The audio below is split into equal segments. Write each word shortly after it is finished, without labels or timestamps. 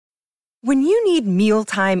When you need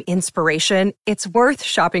mealtime inspiration, it's worth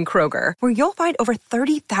shopping Kroger, where you'll find over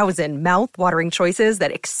 30,000 mouth-watering choices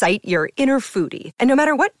that excite your inner foodie. And no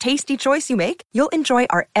matter what tasty choice you make, you'll enjoy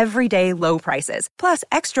our everyday low prices, plus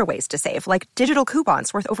extra ways to save, like digital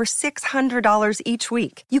coupons worth over $600 each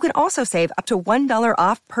week. You can also save up to $1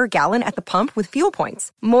 off per gallon at the pump with fuel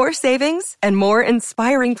points. More savings and more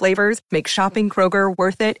inspiring flavors make shopping Kroger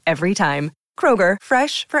worth it every time. Kroger,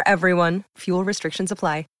 fresh for everyone. Fuel restrictions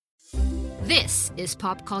apply. This is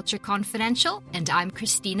Pop Culture Confidential, and I'm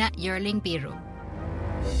Christina Yerling Biro.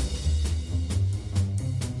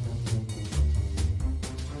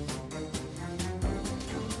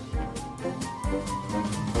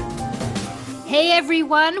 Hey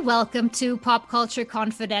everyone, welcome to Pop Culture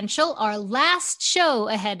Confidential, our last show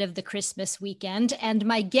ahead of the Christmas weekend. And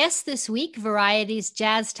my guest this week, Variety's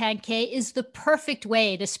Jazz Tangcay, is the perfect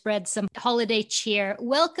way to spread some holiday cheer.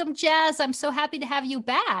 Welcome, Jazz. I'm so happy to have you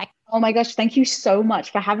back. Oh my gosh, thank you so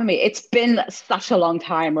much for having me. It's been such a long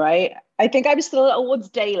time, right? I think I'm still at Awards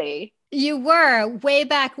Daily. You were way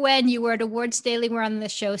back when you were at Awards Daily. We're on the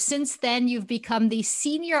show. Since then, you've become the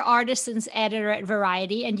senior artisans editor at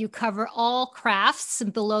Variety, and you cover all crafts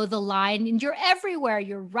and below the line. And you're everywhere.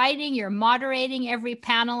 You're writing, you're moderating every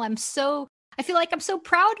panel. I feel like I'm so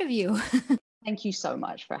proud of you. Thank you so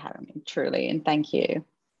much for having me, truly, and thank you.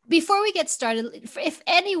 Before we get started, if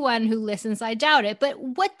anyone who listens, I doubt it, but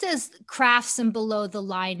what does crafts and below the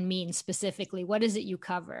line mean specifically? What is it you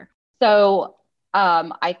cover? So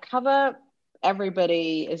I cover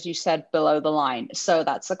everybody, as you said, below the line. So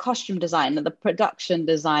that's the costume designer, the production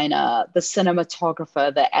designer, the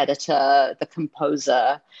cinematographer, the editor, the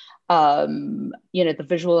composer, the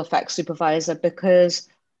visual effects supervisor, because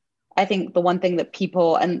I think the one thing that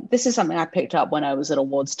people, and this is something I picked up when I was at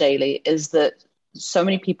Awards Daily, is that so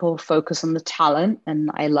many people focus on the talent,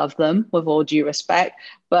 and I love them with all due respect,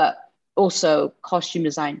 but also costume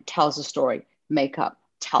design tells a story, makeup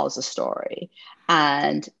tells a story,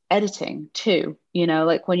 and editing too.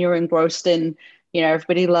 Like when you're engrossed in,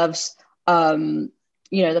 everybody loves,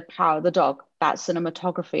 The Power of the Dog, that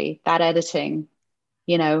cinematography, that editing,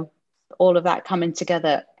 all of that coming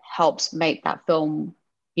together helps make that film,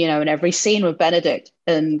 in every scene with Benedict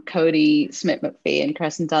and Cody Smith-McPhee and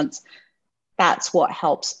Kirsten Dunst. That's what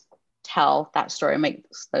helps tell that story and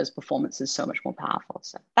makes those performances so much more powerful.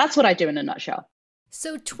 So that's what I do in a nutshell.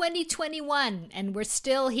 So 2021, and we're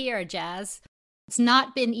still here, Jazz. It's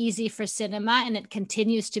not been easy for cinema, and it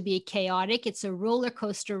continues to be chaotic. It's a roller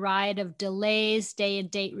coaster ride of delays, day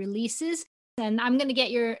and date releases. And I'm going to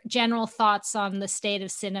get your general thoughts on the state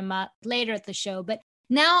of cinema later at the show. But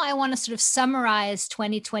now I want to sort of summarize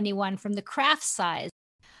 2021 from the craft side.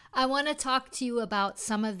 I want to talk to you about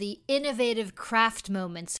some of the innovative craft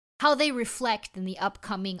moments, how they reflect in the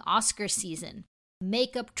upcoming Oscar season.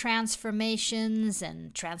 Makeup transformations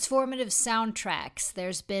and transformative soundtracks.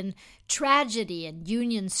 There's been tragedy and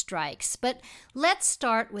union strikes. But let's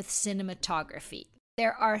start with cinematography.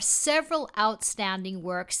 There are several outstanding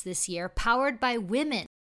works this year powered by women.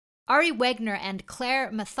 Ari Wegner and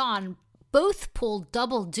Claire Mathon both pulled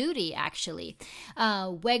double duty, actually.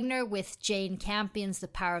 Wegner with Jane Campion's The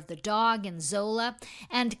Power of the Dog and Zola,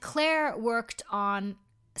 and Claire worked on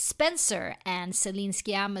Spencer and Céline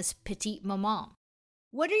Sciamma's Petite Maman.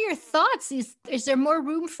 What are your thoughts? Is there more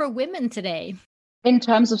room for women today? In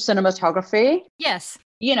terms of cinematography? Yes.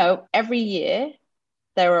 Every year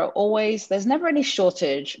there's never any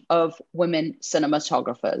shortage of women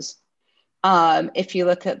cinematographers. If you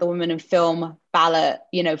look at the Women in Film ballot,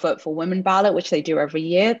 Vote for Women ballot, which they do every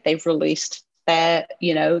year, they've released their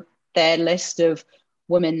list of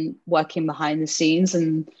women working behind the scenes.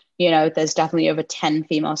 And, there's definitely over 10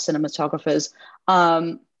 female cinematographers.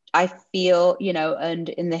 I feel, and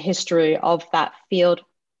in the history of that field,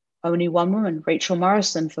 only one woman, Rachel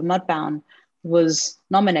Morrison for Mudbound, was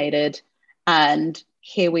nominated. And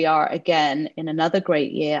here we are again in another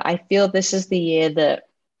great year. I feel this is the year that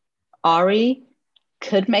Ari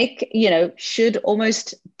could make, should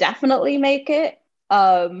almost definitely make it.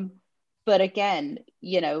 But again,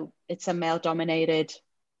 it's a male-dominated,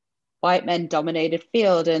 white men-dominated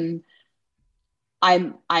field. And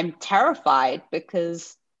I'm terrified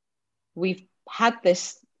because we've had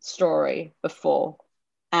this story before.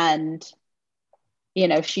 And,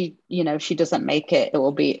 she doesn't make it, it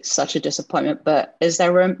will be such a disappointment. But is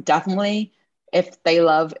there room? Definitely. If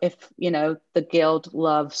the Guild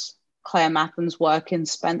loves Claire Mathon's work in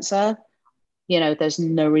Spencer, there's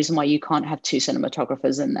no reason why you can't have two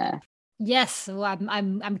cinematographers in there. Yes, well,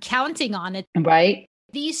 I'm counting on it. Right.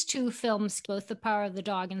 These two films, both The Power of the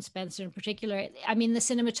Dog and Spencer in particular, I mean, the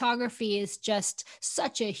cinematography is just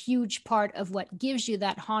such a huge part of what gives you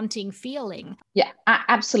that haunting feeling. Yeah,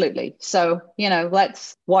 absolutely. So,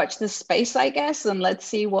 let's watch this space, I guess, and let's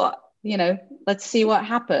see what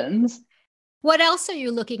happens. What else are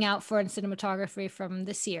you looking out for in cinematography from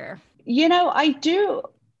this year? I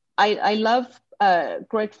love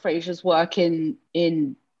Greg Fraser's work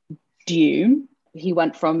in Dune. He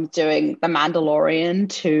went from doing The Mandalorian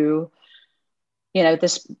to,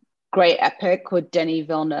 this great epic with Denis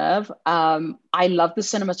Villeneuve. I love the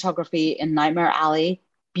cinematography in Nightmare Alley,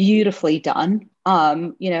 beautifully done.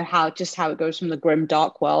 How it goes from the grim,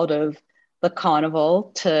 dark world of the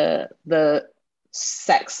carnival to the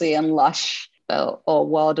sexy and lush or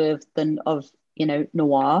world of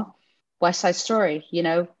noir. West Side Story,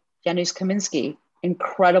 Janusz Kaminski,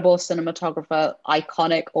 incredible cinematographer,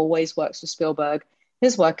 iconic, always works with Spielberg.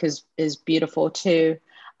 His work is beautiful too.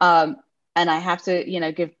 And I have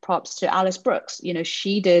to, give props to Alice Brooks.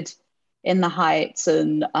 She did In the Heights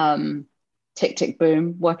and Tick, Tick,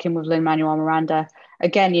 Boom, working with Lin-Manuel Miranda.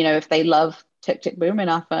 Again, if they love Tick, Tick, Boom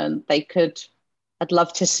enough, and I'd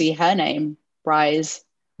love to see her name rise.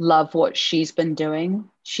 Love what she's been doing.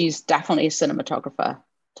 She's definitely a cinematographer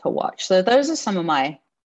to watch. So those are some of my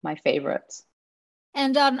favorites.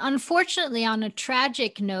 And unfortunately, on a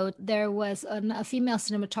tragic note, there was a female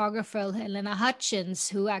cinematographer, Helena Hutchins,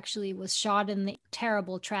 who actually was shot in the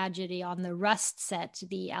terrible tragedy on the Rust set,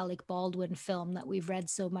 the Alec Baldwin film that we've read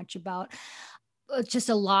so much about. Just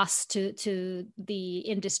a loss to the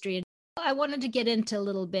industry. I wanted to get into a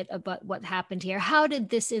little bit about what happened here. How did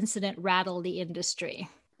this incident rattle the industry?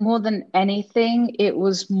 More than anything, it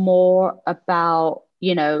was more about,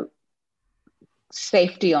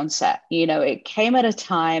 safety on set. It came at a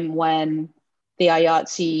time when the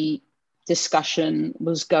IATSE discussion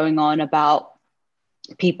was going on about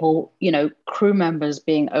people, crew members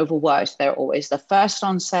being overworked. They're always the first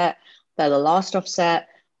on set, they're the last off set.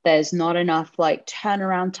 There's not enough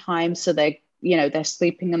turnaround time. So they're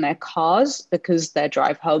sleeping in their cars because their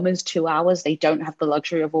drive home is 2 hours. They don't have the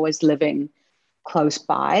luxury of always living close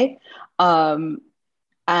by. And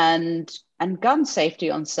gun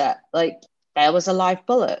safety on set, there was a live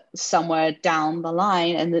bullet somewhere down the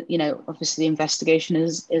line, and obviously the investigation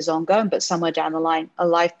is ongoing, but somewhere down the line a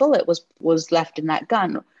live bullet was left in that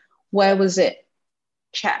gun. Where was it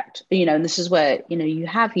checked? And this is where you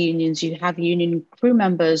have unions, you have union crew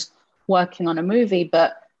members working on a movie,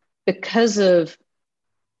 but because of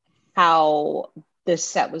how this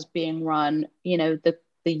set was being run, the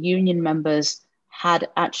union members had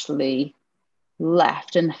actually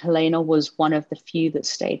left, and Helena was one of the few that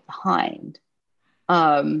stayed behind.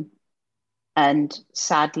 And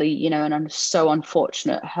sadly, and I'm so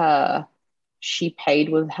unfortunate she paid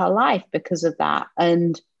with her life because of that.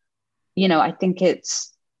 And, I think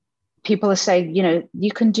people are saying,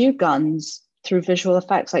 you can do guns through visual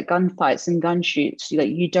effects, like gunfights and gun shoots.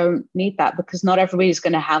 You don't need that, because not everybody's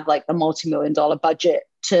going to have the multi-million-dollar budget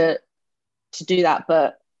to do that,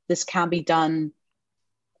 but this can be done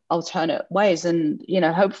alternate ways. And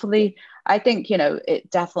hopefully, I think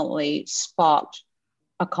it definitely sparked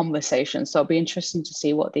a conversation, so it'll be interesting to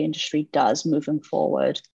see what the industry does moving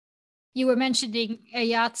forward. You were mentioning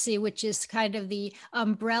IATSE, which is kind of the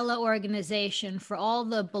umbrella organization for all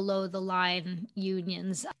the below the line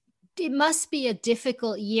unions. It must be a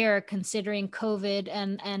difficult year considering COVID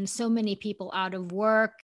and so many people out of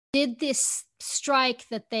work. Did this strike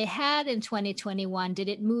that they had in 2021, did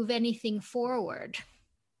it move anything forward?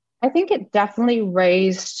 I think it definitely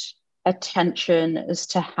raised attention as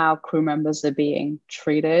to how crew members are being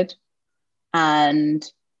treated. And,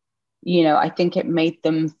 I think it made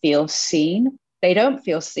them feel seen. They don't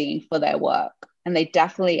feel seen for their work, and they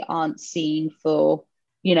definitely aren't seen for,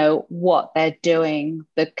 what they're doing,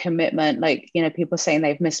 the commitment. People saying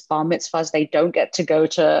they've missed bar mitzvahs. They don't get to go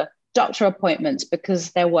to doctor appointments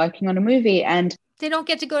because they're working on a movie, and they don't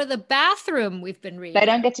get to go to the bathroom. We've been reading. They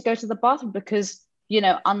don't get to go to the bathroom because,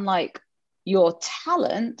 unlike your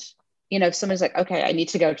talent, if someone's like, okay, I need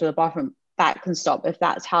to go to the bathroom, that can stop. If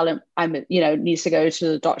that talent, needs to go to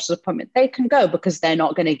the doctor's appointment, they can go because they're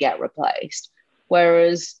not going to get replaced.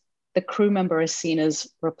 Whereas the crew member is seen as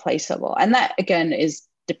replaceable. And that, again,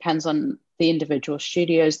 depends on the individual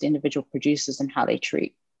studios, the individual producers, and how they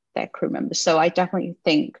treat their crew members. So I definitely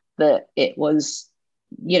think that it was,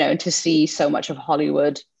 to see so much of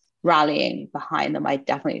Hollywood rallying behind them, I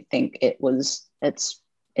definitely think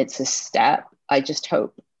it's a step. I just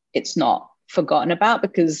hope it's not forgotten about,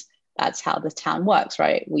 because that's how the town works,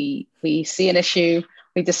 right? We see an issue,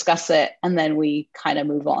 we discuss it, and then we kind of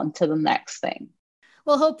move on to the next thing.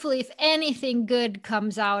 Well, hopefully, if anything good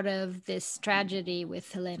comes out of this tragedy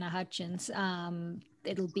with Helena Hutchins,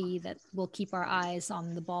 it'll be that we'll keep our eyes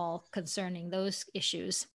on the ball concerning those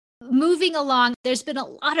issues. Moving along, there's been a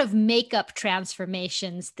lot of makeup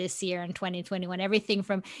transformations this year in 2021. Everything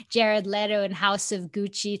from Jared Leto in House of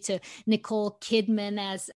Gucci to Nicole Kidman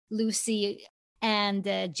as Lucy and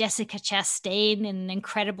Jessica Chastain in an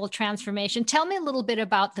incredible transformation. Tell me a little bit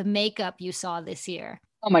about the makeup you saw this year.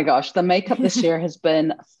 Oh my gosh, the makeup this year has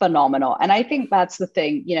been phenomenal. And I think that's the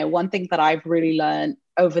thing, one thing that I've really learned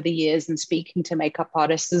over the years in speaking to makeup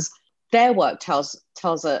artists is their work tells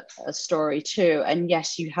a story too. And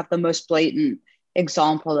yes, you have the most blatant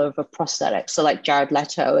example of a prosthetic. So like Jared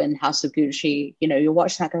Leto in House of Gucci, you're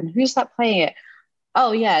watching that going, who's that playing it?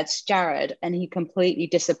 Oh yeah, it's Jared. And he completely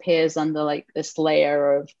disappears under like this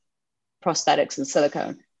layer of prosthetics and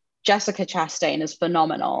silicone. Jessica Chastain is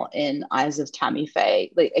phenomenal in Eyes of Tammy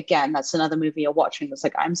Faye. Like, again, that's another movie you're watching. It's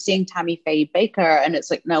like, I'm seeing Tammy Faye Baker, and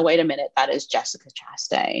it's like, no, wait a minute, that is Jessica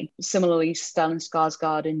Chastain. Similarly, Stellan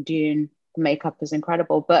Skarsgård in Dune, the makeup is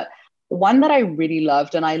incredible. But one that I really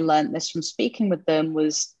loved, and I learned this from speaking with them,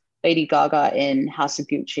 was Lady Gaga in House of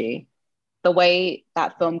Gucci. The way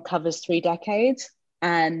that film covers 3 decades,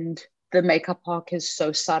 and the makeup arc is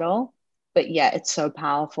so subtle, but yeah, it's so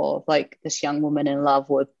powerful. Like this young woman in love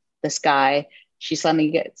with this guy, she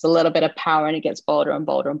suddenly gets a little bit of power and it gets bolder and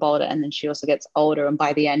bolder and bolder. And then she also gets older. And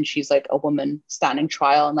by the end, she's like a woman standing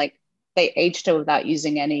trial. And like they aged her without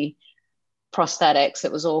using any prosthetics.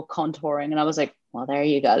 It was all contouring. And I was like, well, there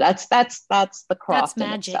you go. That's the craft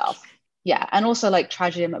in itself. Yeah. And also like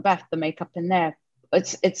Tragedy of Macbeth, the makeup in there.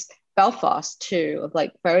 It's Belfast too, of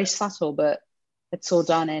like very subtle, but it's all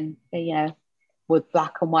done in, with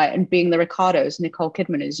black and white, and being the Ricardos, Nicole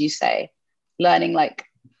Kidman, as you say, learning like,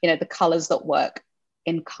 the colors that work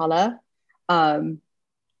in color don't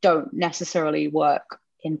necessarily work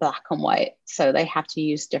in black and white. So they have to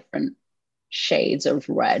use different shades of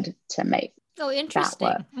red to make interesting.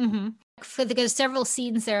 That work. Mm-hmm. There's several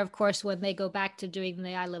scenes there, of course, when they go back to doing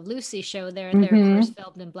the I Love Lucy show, they're of course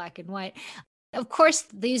filmed in black and white. Of course,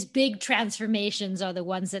 these big transformations are the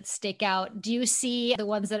ones that stick out. Do you see the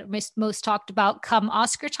ones that are most talked about come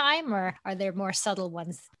Oscar time, or are there more subtle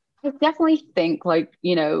ones? I definitely think like,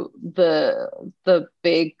 the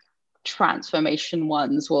big transformation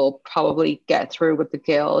ones will probably get through with the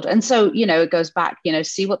Guild. And so, it goes back,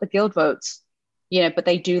 see what the Guild votes, but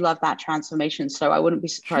they do love that transformation. So I wouldn't be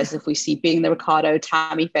surprised if we see Being the Ricardo,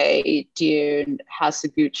 Tammy Faye, Dune, House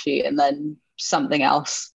of Gucci, and then something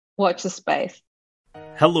else. Watch the space.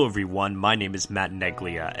 Hello everyone, my name is Matt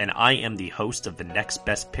Neglia, and I am the host of the Next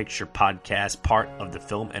Best Picture podcast, part of the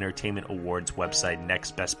Film Entertainment Awards website,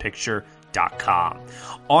 nextbestpicture.com.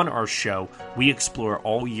 On our show, we explore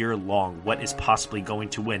all year long what is possibly going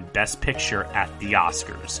to win Best Picture at the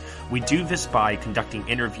Oscars. We do this by conducting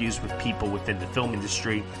interviews with people within the film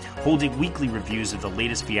industry, holding weekly reviews of the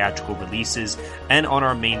latest theatrical releases, and on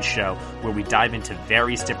our main show, where we dive into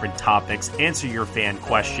various different topics, answer your fan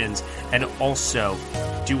questions, and also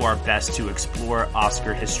do our best to explore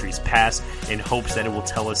Oscar history's past in hopes that it will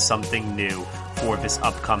tell us something new for this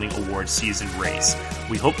upcoming award season race.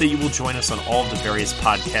 We hope that you will join us on all of the various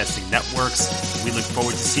podcasting networks. We look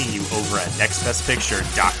forward to seeing you over at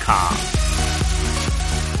nextbestpicture.com.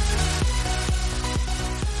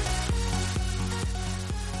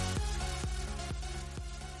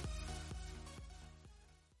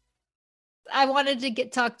 I wanted to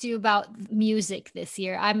talk to you about music this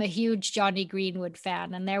year. I'm a huge Johnny Greenwood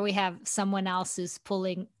fan, and there we have someone else who's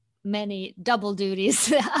pulling many double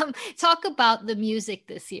duties. Talk about the music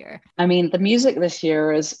this year. I mean, the music this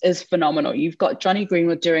year is phenomenal. You've got Johnny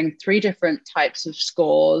Greenwood doing 3 different types of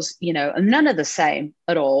scores, and none are the same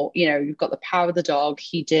at all. You've got The Power of the Dog.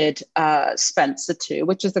 He did Spencer too,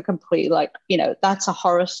 which is the complete, that's a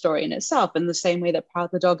horror story in itself. In the same way that Power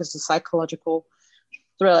of the Dog is a psychological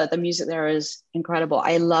thriller, the music there is incredible.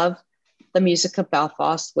 I love the music of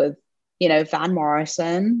Belfast with, Van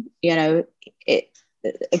Morrison.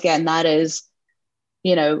 Again, that is,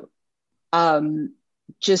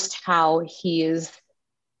 just how he is,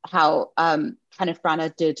 how Kenneth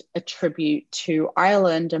Branagh did a tribute to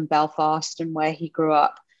Ireland and Belfast and where he grew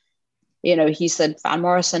up. He said Van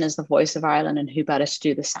Morrison is the voice of Ireland, and who better to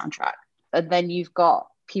do the soundtrack? And then you've got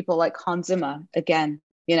people like Hans Zimmer, again,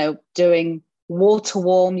 doing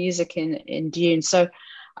wall-to-wall music in Dune. So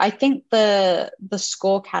I think the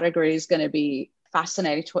score category is going to be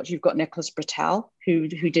fascinating to watch. You've got Nicholas Britell, who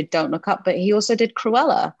did Don't Look Up, but he also did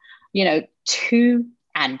Cruella,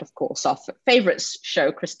 and of course our favorite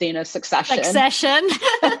show, Christina, Succession.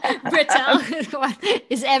 Britell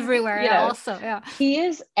is everywhere. You Yeah, know, also, yeah. he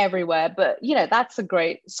is everywhere, but that's a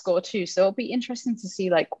great score too. So it'll be interesting to see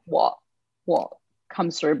like what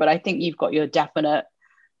comes through. But I think you've got your definite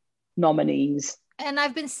nominees. And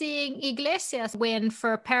I've been seeing Iglesias win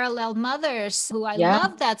for Parallel Mothers, who I Yeah.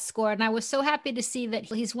 love that score. And I was so happy to see that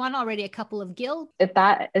he's won already a couple of Guild.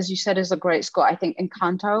 That, as you said, is a great score. I think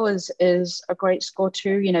Encanto is a great score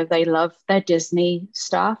too. They love their Disney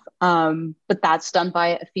stuff, but that's done by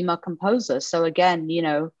a female composer. So again,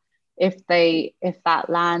 if that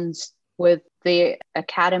lands with the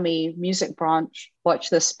Academy Music branch,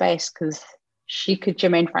 watch this space, because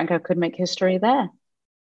Jermaine Franco could make history there.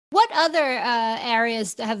 What other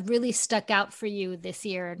areas have really stuck out for you this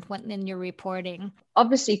year in your reporting?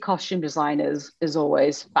 Obviously, costume design is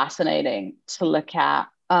always fascinating to look at.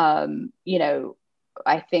 I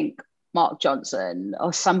think Mark Johnson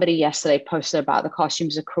or somebody yesterday posted about the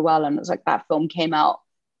costumes of Cruella, and it's like that film came out,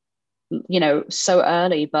 so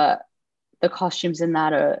early, but the costumes in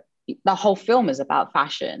that the whole film is about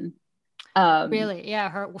fashion. Really,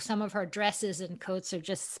 yeah, some of her dresses and coats are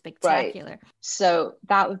just spectacular. Right. So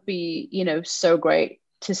that would be, so great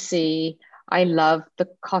to see. I love the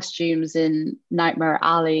costumes in Nightmare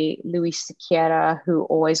Alley. Luis Sequeira, who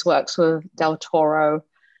always works with Del Toro,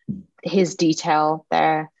 his detail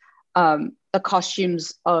there. The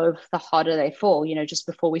costumes of The Harder They Fall, just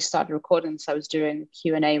before we started recording, so I was doing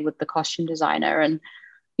Q&A with the costume designer, and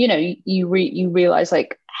you realize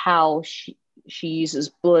like how she uses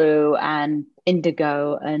blue and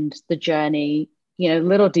indigo and the journey,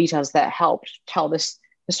 little details that helped tell this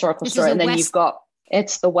historical story. And then you've got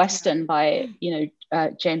it's the Western by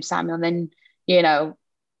James Samuel, and then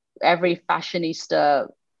every fashionista,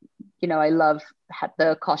 I love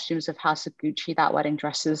the costumes of House of Gucci. That wedding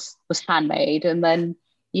dress was handmade. And then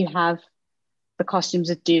you have the costumes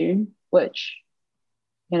of Dune, which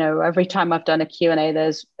every time I've done a Q&A,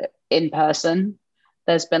 there's in person,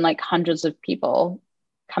 there's been like hundreds of people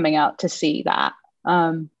coming out to see that.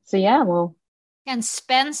 So yeah, well. And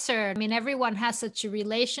Spencer, I mean, everyone has such a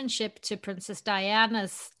relationship to Princess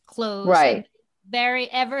Diana's clothes. Right. Very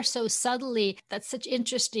ever so subtly. That's such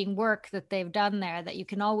interesting work that they've done there, that you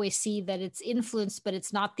can always see that it's influenced, but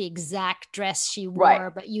it's not the exact dress she wore,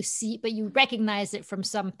 right. But you recognize it from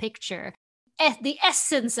some picture. The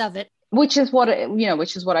essence of it. Which is what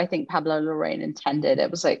I think Pablo Larraín intended. It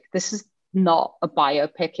was like, this is not a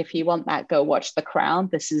biopic. If you want that, go watch The Crown.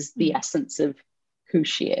 This is the essence of who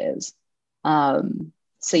she is.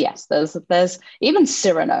 So yes, there's even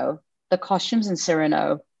Cyrano. The costumes in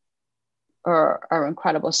Cyrano are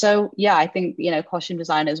incredible. So yeah, I think costume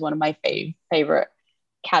design is one of my favorite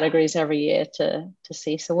categories every year to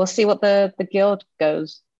see. So we'll see what the Guild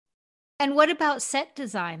goes. And what about set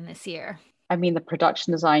design this year? I mean, the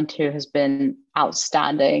production design too has been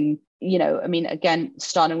outstanding. Again,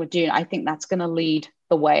 starting with Dune, I think that's going to lead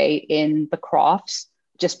the way in the crafts,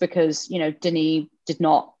 just because, Denis did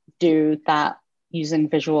not do that using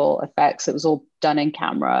visual effects. It was all done in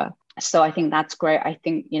camera. So I think that's great. I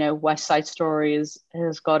think, West Side Story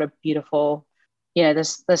has got a beautiful,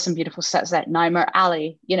 there's some beautiful sets there. Nightmare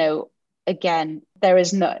Alley, again, there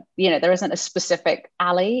isn't a specific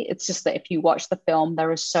alley. It's just that if you watch the film,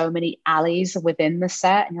 there are so many alleys within the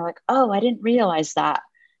set and you're like, oh, I didn't realize that.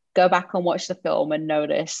 Go back and watch the film and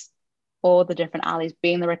notice all the different alleys,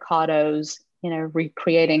 being the Ricardos,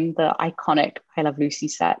 recreating the iconic I Love Lucy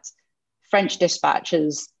sets. French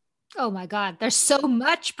Dispatches. Oh my God, there's so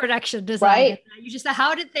much production design. Right? You just,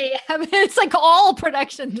 how did they have it? It's like all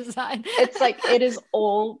production design. It's like, it is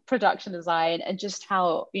all production design, and just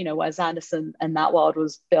how, Wes Anderson and that world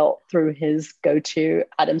was built through his go-to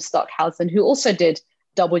Adam Stockhausen, who also did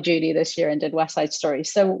double duty this year and did West Side Story.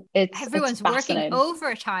 So everyone's working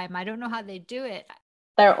overtime. I don't know how they do it.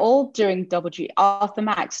 They're all doing double duty. Arthur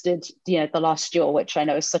Max did, The Last Duel, which I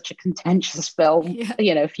know is such a contentious film. Yeah.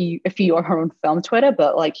 If you are on film Twitter,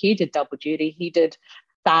 but like he did double duty. He did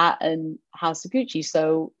that and House of Gucci.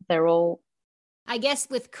 So they're all. I guess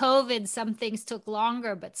with COVID, some things took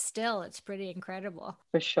longer, but still, it's pretty incredible.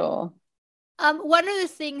 For sure. One of the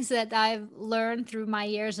things that I've learned through my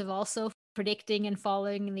years of also predicting and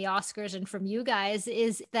following the Oscars and from you guys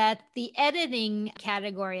is that the editing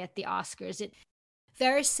category at the Oscars, it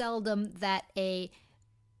very seldom that a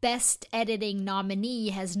best editing nominee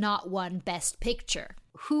has not won Best Picture.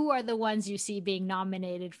 Who are the ones you see being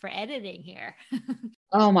nominated for editing here?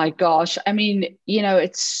 Oh my gosh. I mean,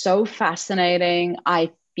 it's so fascinating.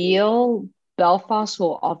 I feel Belfast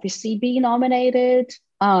will obviously be nominated.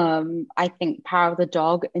 I think Power of the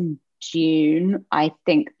Dog and Dune. I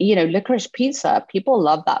think, Licorice Pizza, people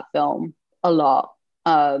love that film a lot.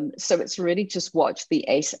 So it's really just watch the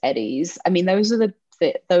Ace Eddies. I mean, those are the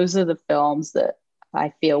those are the films that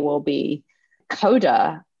I feel will be.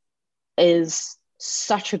 Coda is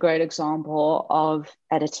such a great example of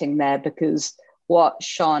editing there, because what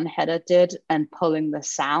Sean Heder did and pulling the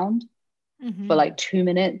sound for like 2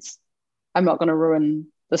 minutes. I'm not going to ruin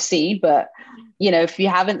the scene, but if you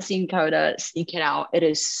haven't seen Coda, seek it out. It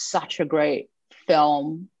is such a great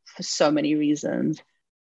film for so many reasons.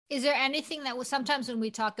 Is there anything that sometimes when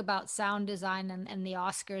we talk about sound design and the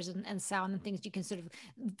Oscars and sound and things, you can sort of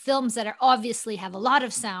films that are obviously have a lot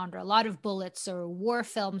of sound or a lot of bullets or war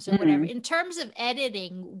films or whatever. In terms of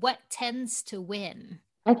editing, what tends to win?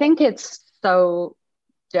 I think it's so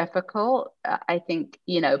difficult. I think,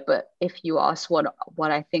 but if you ask what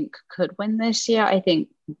I think could win this year, I think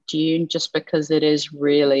Dune, just because it is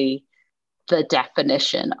really the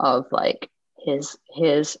definition of like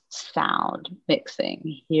his sound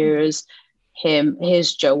mixing. Here's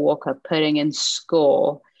Joe Walker putting in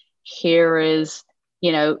score. Here is,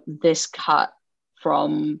 this cut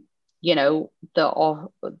from,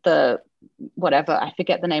 the whatever, I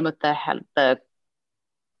forget the name of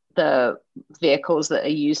the vehicles that are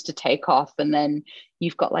used to take off, and then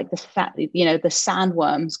you've got like the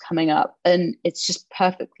sandworms coming up, and it's just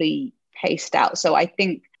perfectly paced out. So I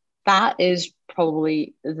think that is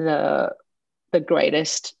probably the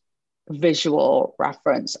greatest visual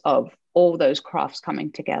reference of all those crafts coming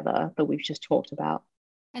together that we've just talked about.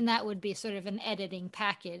 And that would be sort of an editing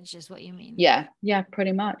package, is what you mean? Yeah,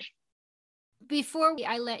 pretty much. Before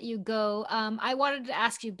I let you go, I wanted to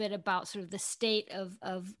ask you a bit about sort of the state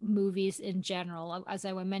of movies in general. As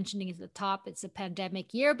I was mentioning at the top, it's a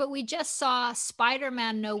pandemic year, but we just saw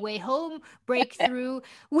Spider-Man No Way Home break through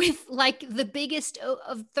with like the biggest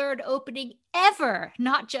third opening ever,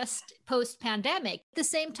 not just post-pandemic. At the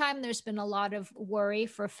same time, there's been a lot of worry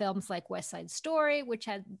for films like West Side Story, which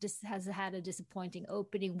has had a disappointing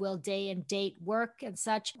opening. Will day and date work and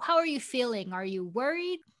such? How are you feeling? Are you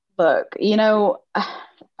worried? Look,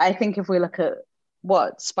 I think if we look at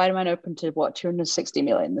what Spider-Man opened to, 260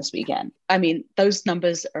 million this weekend. I mean, those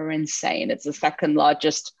numbers are insane. It's the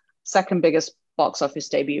second biggest box office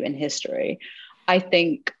debut in history. I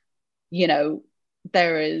think, cinema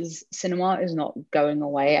is not going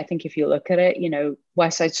away. I think if you look at it,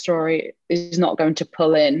 West Side Story is not going to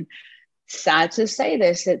pull in, sad to say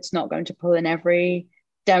this, it's not going to pull in every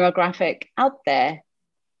demographic out there.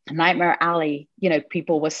 Nightmare Alley,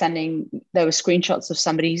 people were there were screenshots of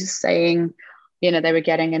somebody saying, they were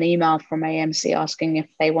getting an email from AMC asking if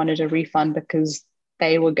they wanted a refund because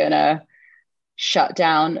they were going to shut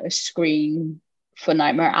down a screen for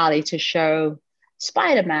Nightmare Alley to show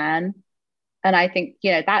Spider-Man. And I think,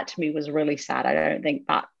 that to me was really sad. I don't think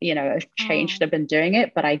that, a change should have been doing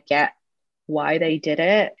it, but I get why they did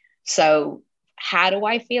it. So how do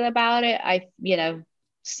I feel about it?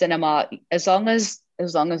 Cinema, as long as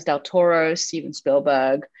Del Toro, Steven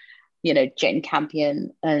Spielberg, Jane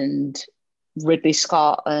Campion and Ridley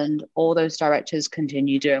Scott and all those directors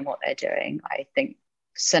continue doing what they're doing, I think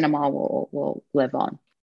cinema will live on.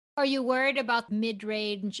 Are you worried about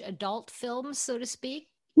mid-range adult films, so to speak?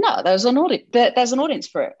 No, there's an audience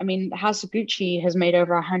for it. I mean, House of Gucci has made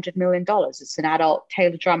over $100 million. It's an adult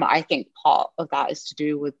tailored drama. I think part of that is to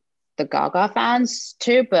do with the Gaga fans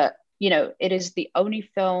too, but it is the only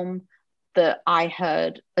film that I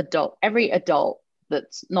heard every adult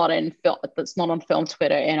that's not on film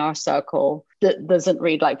Twitter in our circle that doesn't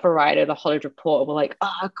read like Variety or the Hollywood Reporter were like,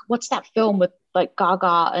 what's that film with like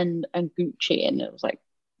Gaga and Gucci? And it was like,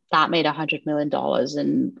 that made $100 million,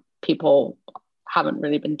 and people haven't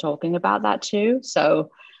really been talking about that too.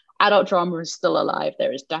 So adult drama is still alive.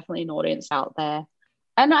 There is definitely an audience out there.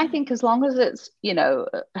 And I think as long as it's,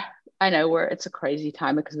 I know where it's a crazy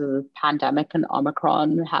time because of the pandemic and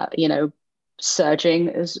Omicron, surging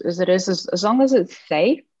as it is, as long as it's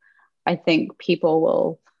safe, I think people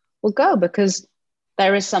will go, because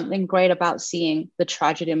there is something great about seeing the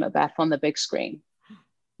tragedy of Macbeth on the big screen.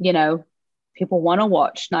 People want to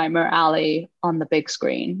watch Nightmare Alley on the big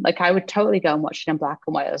screen. Like, I would totally go and watch it in black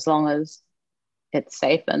and white as long as it's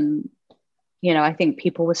safe. And I think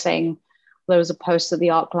people were saying there was a post that the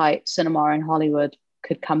ArcLight Cinema in Hollywood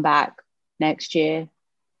could come back next year.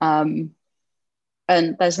 And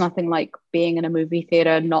there's nothing like being in a movie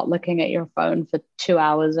theater, not looking at your phone for 2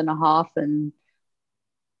 hours and a half and,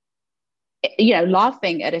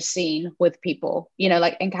 laughing at a scene with people,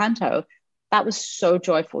 like Encanto. That was so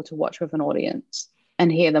joyful to watch with an audience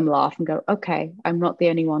and hear them laugh and go, okay, I'm not the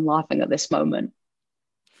only one laughing at this moment.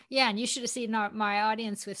 Yeah, and you should have seen my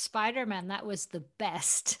audience with Spider-Man. That was the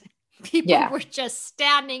best. People were just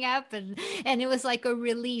standing up and it was like a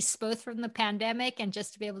release both from the pandemic and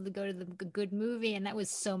just to be able to go to the good movie. And that was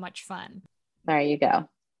so much fun. There you go.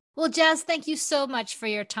 Well, Jazz, thank you so much for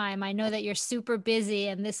your time. I know that you're super busy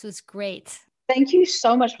and this was great. Thank you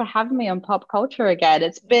so much for having me on Pop Culture again.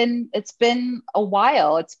 It's been a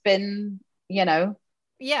while. It's been,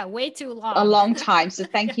 yeah, way too long. A long time. So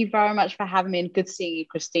thank you very much for having me, and good seeing you,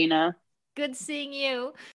 Christina. Good seeing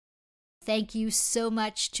you. Thank you so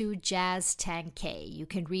much to Jazz Tangcay. You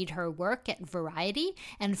can read her work at Variety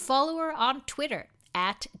and follow her on Twitter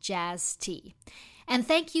 @JazzT. And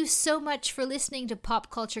thank you so much for listening to Pop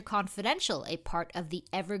Culture Confidential, a part of the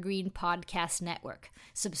Evergreen Podcast Network.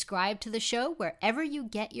 Subscribe to the show wherever you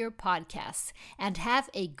get your podcasts, and have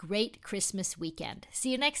a great Christmas weekend.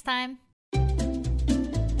 See you next time.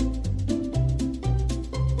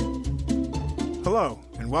 Hello,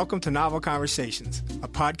 and welcome to Novel Conversations, a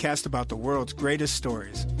podcast about the world's greatest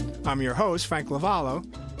stories. I'm your host, Frank Lavallo,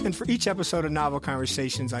 and for each episode of Novel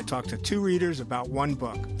Conversations, I talk to two readers about one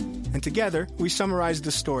book. And together, we summarize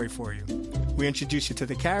the story for you. We introduce you to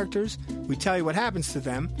the characters, we tell you what happens to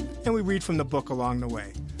them, and we read from the book along the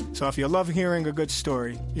way. So if you love hearing a good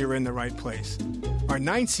story, you're in the right place. Our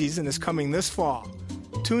 9th season is coming this fall.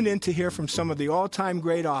 Tune in to hear from some of the all-time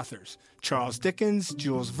great authors, Charles Dickens,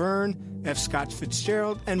 Jules Verne, F. Scott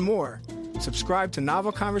Fitzgerald, and more. Subscribe to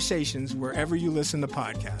Novel Conversations wherever you listen to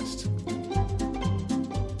podcasts.